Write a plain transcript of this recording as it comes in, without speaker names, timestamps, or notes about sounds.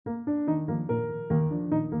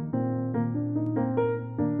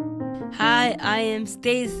Hi, I am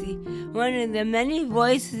Stacy, one of the many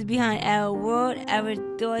voices behind Our World, Our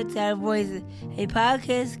Thoughts, Our Voices, a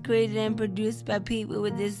podcast created and produced by people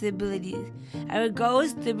with disabilities. Our goal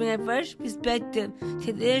is to bring a fresh perspective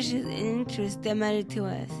to the issues and interests that matter to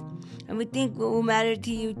us, and we think what will matter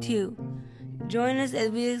to you too. Join us as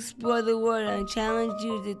we explore the world and challenge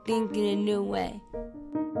you to think in a new way.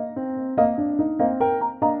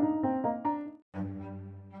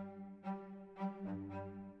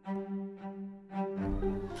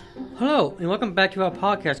 Hello, and welcome back to our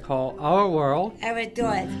podcast called Our World, Our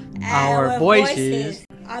Thoughts, Our Voices.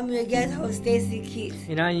 I'm your guest host, Stacy Keats.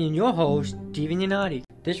 And I am your host, Steven Yanati.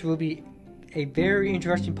 This will be a very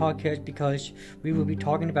interesting podcast because we will be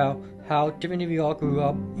talking about how differently we all grew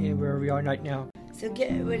up and where we are right now. So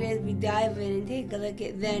get ready as we dive in and take a look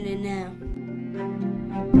at then and now.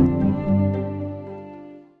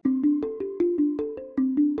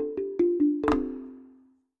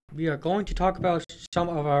 We are going to talk about some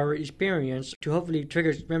of our experience to hopefully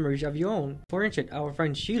trigger memories of your own. For instance, our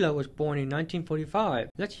friend Sheila was born in 1945.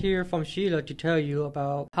 Let's hear from Sheila to tell you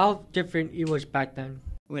about how different it was back then.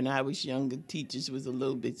 When I was younger, teachers was a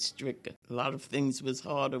little bit stricter. A lot of things was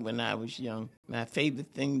harder when I was young. My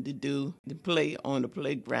favorite thing to do, to play on the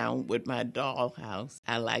playground with my dollhouse.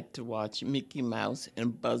 I like to watch Mickey Mouse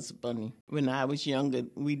and Bugs Bunny. When I was younger,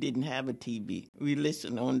 we didn't have a TV. We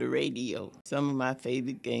listened on the radio. Some of my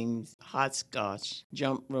favorite games, hopscotch,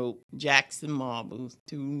 jump rope, jacks and marbles.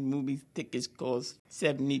 2 movie tickets cost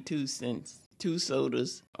 72 cents. 2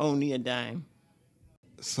 sodas, only a dime.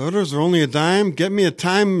 Sodas are only a dime? Get me a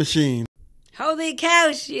time machine. Holy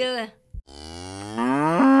cow, Sheila.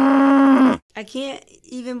 I can't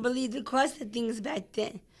even believe the cost of things back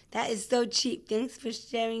then. That is so cheap. Thanks for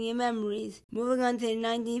sharing your memories. Moving on to the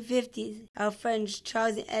 1950s. Our friends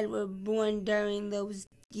Charles and Ed were born during those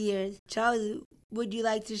years. Charles, would you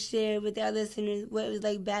like to share with our listeners what it was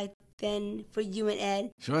like back then for you and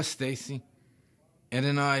Ed? Sure, Stacy. Ed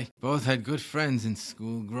and I both had good friends in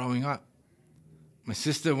school growing up. My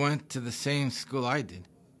sister went to the same school I did.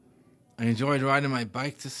 I enjoyed riding my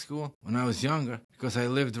bike to school when I was younger because I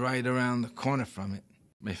lived right around the corner from it.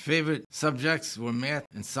 My favorite subjects were math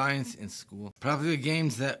and science in school. Probably the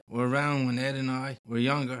games that were around when Ed and I were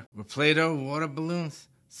younger were Play-Doh, water balloons,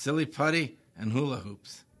 silly putty, and hula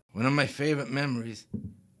hoops. One of my favorite memories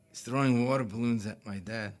is throwing water balloons at my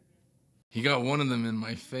dad. He got one of them in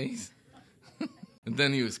my face, and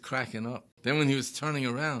then he was cracking up. Then when he was turning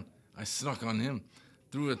around, I snuck on him,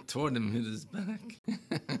 threw it toward him, hit his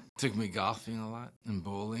back. Took me golfing a lot and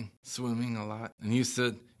bowling, swimming a lot. And he used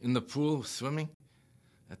to, in the pool, swimming.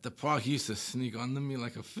 At the park, he used to sneak under me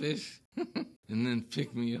like a fish and then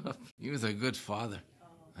pick me up. He was a good father.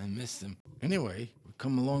 I missed him. Anyway, we've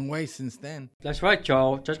come a long way since then. That's right,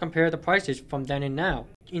 Joe. Just compare the prices from then and now.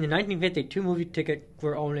 In the 1950s, 2 movie tickets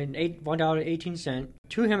were only $1.18,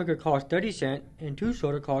 2 hamburger cost 30 cents, and 2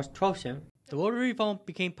 soda cost 12 cents. The rotary phone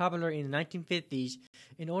became popular in the 1950s.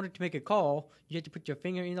 In order to make a call, you had to put your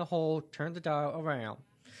finger in the hole, turn the dial around.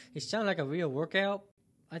 It sounded like a real workout.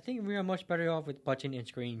 I think we are much better off with buttons and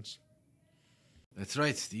screens. That's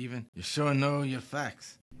right, Stephen. You sure know your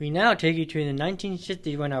facts. We now take you to the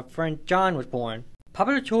 1960s when our friend John was born.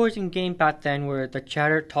 Popular toys and games back then were the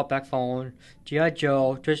Chatter talkback phone, G.I.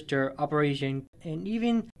 Joe, Twister, Operation, and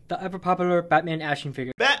even the ever-popular Batman action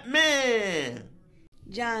figure. Batman!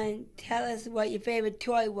 John, tell us what your favorite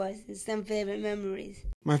toy was and some favorite memories.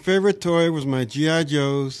 My favorite toy was my G.I.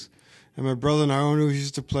 Joes, and my brother and I always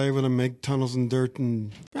used to play with them, make tunnels in dirt,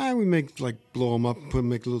 and we blow them up and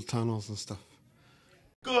make little tunnels and stuff.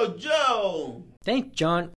 Go Joe! Thanks,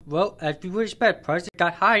 John. Well, as we would expect, prices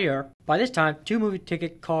got higher. By this time, 2 movie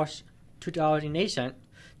tickets cost $2.08.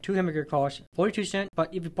 2 hamburger cost 42 cents,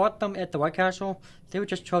 but if you bought them at the White Castle, they were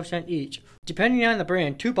just 12 cents each. Depending on the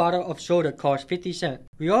brand, 2 bottles of soda cost 50 cents.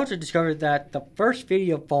 We also discovered that the first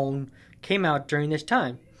video phone came out during this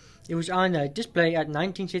time. It was on a display at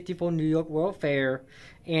 1964 New York World Fair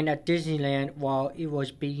and at Disneyland while it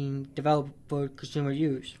was being developed for consumer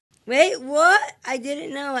use. Wait, what? I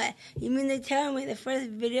didn't know it. You mean to tell me the first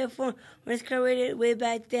video phone was created way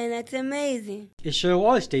back then? That's amazing. It sure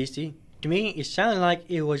was, Stacy. To me, it sounded like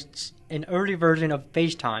it was an early version of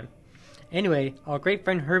FaceTime. Anyway, our great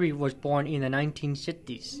friend Herbie was born in the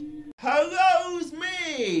 1960s. Hello's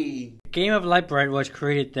me! Game of Light Bright was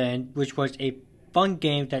created then, which was a fun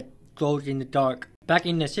game that glowed in the dark. Back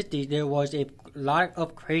in the 60s, there was a lot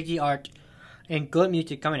of crazy art and good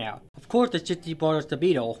music coming out. Of course, the 60s brought us The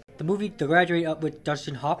Beatles. The movie The Graduate with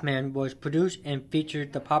Dustin Hoffman was produced and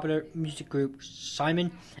featured the popular music group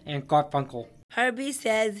Simon and Garfunkel. Herbie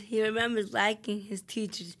says he remembers liking his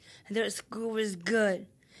teachers and their school was good.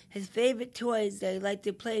 His favorite toys that he liked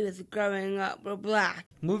to play with growing up were black.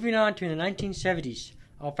 Moving on to the 1970s,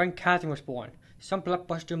 our friend Catherine was born. Some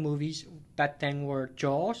blockbuster movies back then were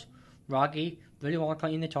Jaws, Rocky, Willy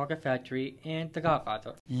Wonka in the Chocolate Factory, and The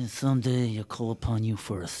Godfather. And someday I'll call upon you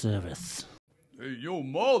for a service. Hey, yo,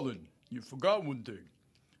 Marlon, you forgot one thing.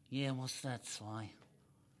 Yeah, what's that, Sly?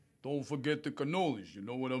 Don't forget the cannolis, you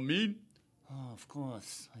know what I mean? Oh, of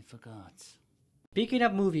course, I forgot. Speaking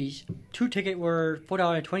of movies, 2 tickets were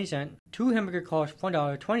 $4.20, 2 hamburger cost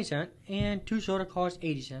 $1.20, and 2 soda cost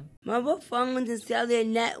 80 cents. Mobile phones and cellular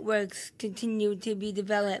networks continued to be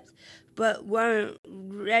developed, but weren't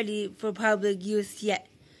ready for public use yet.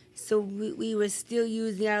 So we were still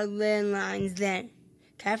using our landlines then.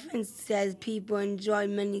 Catherine says people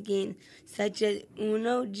enjoyed many games such as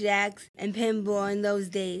Uno, Jacks, and pinball in those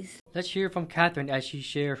days. Let's hear from Catherine as she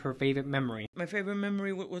shares her favorite memory. My favorite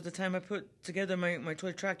memory was the time I put together my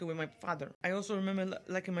toy tractor with my father. I also remember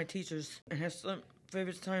liking my teachers and have some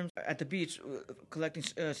favorite times at the beach collecting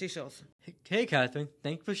seashells. Hey Catherine,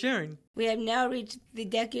 thanks for sharing. We have now reached the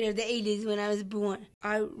decade of the 80s when I was born.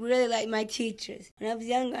 I really liked my teachers. When I was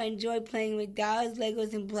young, I enjoyed playing with dolls,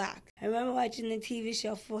 Legos, and blocks. I remember watching the TV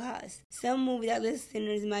show Full House. Some movies that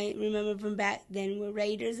listeners might remember from back then were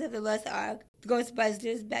Raiders of the Lost Ark,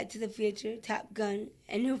 Ghostbusters, Back to the Future, Top Gun,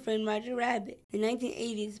 and Who Framed Roger Rabbit. In the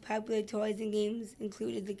 1980s, popular toys and games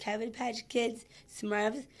included the Cabbage Patch Kids,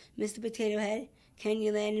 Smurfs, Mr. Potato Head,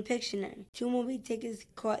 Candyland, and Pictionary. 2 movie tickets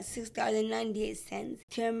cost $6.98.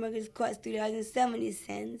 2 hamburgers cost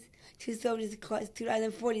 $3.70. 2 sodas cost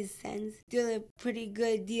 $2.40. Still a pretty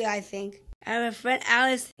good deal, I think. Our friend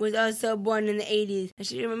Alice was also born in the 80s, and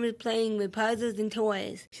she remembers playing with puzzles and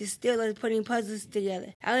toys. She still loves putting puzzles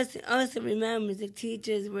together. Alice also remembers the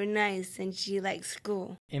teachers were nice and she liked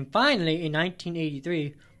school. And finally, in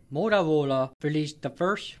 1983, Motorola released the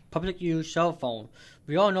first public-use cell phone.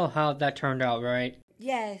 We all know how that turned out, right?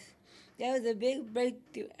 Yes, that was a big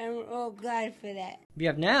breakthrough, and we're all glad for that. We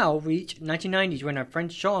have now reached 1990s when our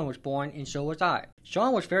friend Sean was born, and so was I.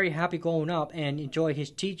 Sean was very happy growing up and enjoyed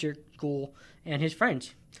his teacher, school, and his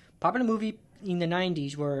friends. Popular movies in the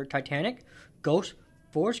 90s were Titanic, Ghost,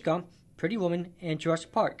 Forrest Gump, Pretty Woman, and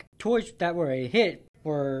Jurassic Park. Toys that were a hit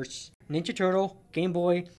were Ninja Turtle, Game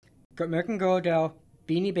Boy, American Girl doll,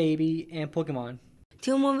 Beanie Baby, and Pokemon.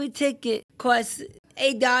 2 movie tickets cost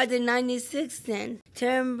 $8.96. 2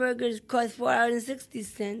 hamburgers cost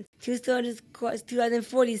 $4.60. 2 sodas cost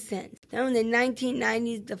 $2.40. Then in the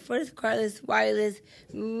 1990s, the first cordless wireless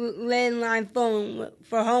landline phone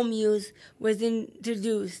for home use was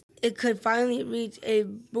introduced. It could finally reach a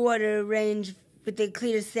broader range with a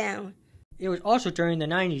clear sound. It was also during the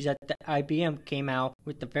 90s that the IBM came out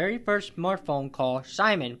with the very first smartphone called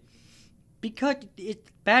Simon. Because its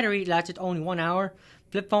battery lasted only 1 hour,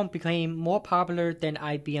 flip phone became more popular than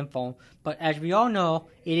IBM phone. But as we all know,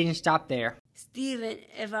 it didn't stop there. Stephen,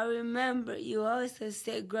 if I remember, you also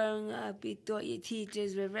said growing up you thought your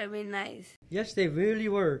teachers were very nice. Yes, they really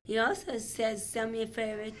were. You also said some of your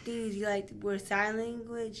favorite things you liked were sign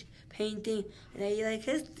language, painting, and that you like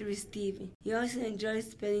history, Stephen. You also enjoyed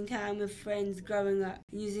spending time with friends growing up,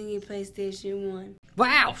 using your PlayStation 1.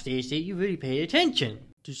 Wow, Stacey, you really paid attention.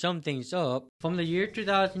 To sum things up, from the year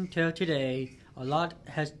 2000 till today, a lot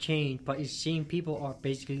has changed, but it seems people are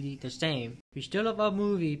basically the same. We still love our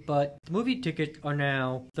movie, but the movie tickets are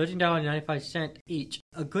now $13.95 each.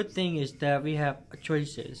 A good thing is that we have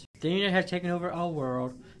choices. The internet has taken over our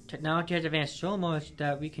world. Technology has advanced so much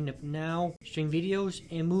that we can now stream videos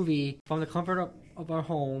and movies from the comfort of our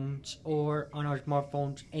homes or on our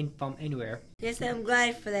smartphones and from anywhere. Yes, I'm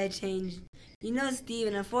glad for that change. You know,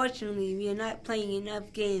 Stephen, unfortunately, we are not playing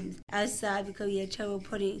enough games outside because we have trouble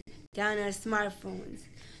putting down our smartphones.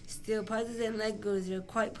 Still, puzzles and Legos are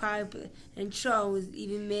quite popular, and Trolls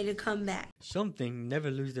even made a comeback. Something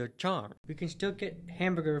never lose their charm. We can still get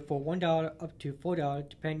hamburger for $1 up to $4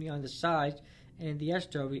 depending on the size and the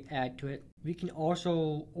extra we add to it. We can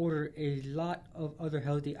also order a lot of other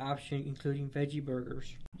healthy options, including veggie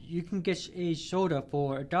burgers. You can get a soda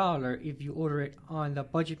for $1 if you order it on the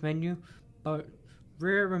budget menu, but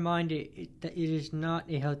we're reminded that it is not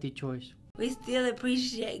a healthy choice. We still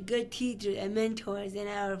appreciate good teachers and mentors and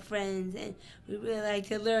our friends, and we really like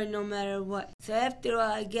to learn no matter what. So after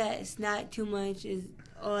all, I guess not too much is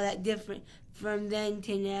all that different from then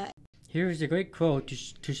to now. Here is a great quote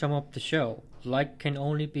to sum up the show. Life can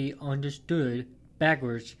only be understood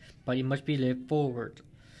backwards, but it must be lived forward.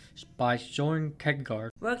 By Soren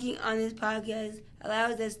Kierkegaard. Working on this podcast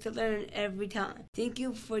allows us to learn every time. Thank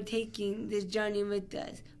you for taking this journey with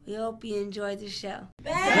us. We hope you enjoyed the show.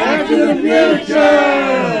 Back to the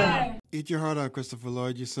future! Eat your heart out, Christopher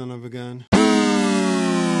Lloyd, you son of a gun.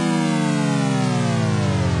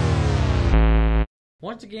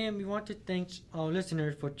 Once again, we want to thank our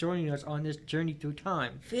listeners for joining us on this journey through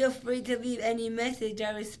time. Feel free to leave any message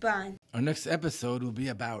or respond. Our next episode will be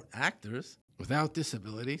about actors without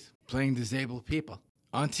disabilities playing disabled people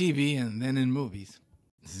on TV and then in movies.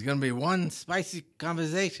 This is going to be one spicy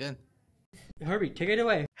conversation. Herbie, take it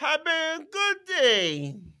away. Have a good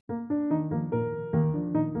day.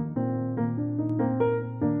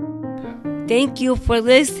 Thank you for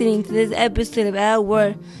listening to this episode of Our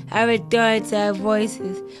Word, Our Thoughts, Our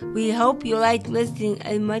Voices. We hope you like listening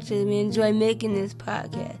as much as we enjoy making this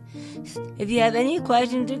podcast. If you have any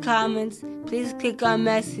questions or comments, please click on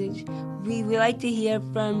message. We would like to hear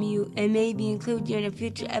from you and maybe include you in a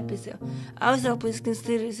future episode. Also, please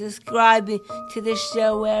consider subscribing to the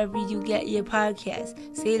show wherever you get your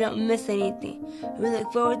podcasts so you don't miss anything. We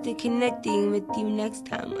look forward to connecting with you next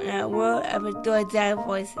time on Our World, Our Thoughts, Our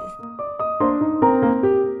Voices.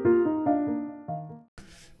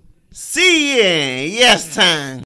 See ya. Yes, time.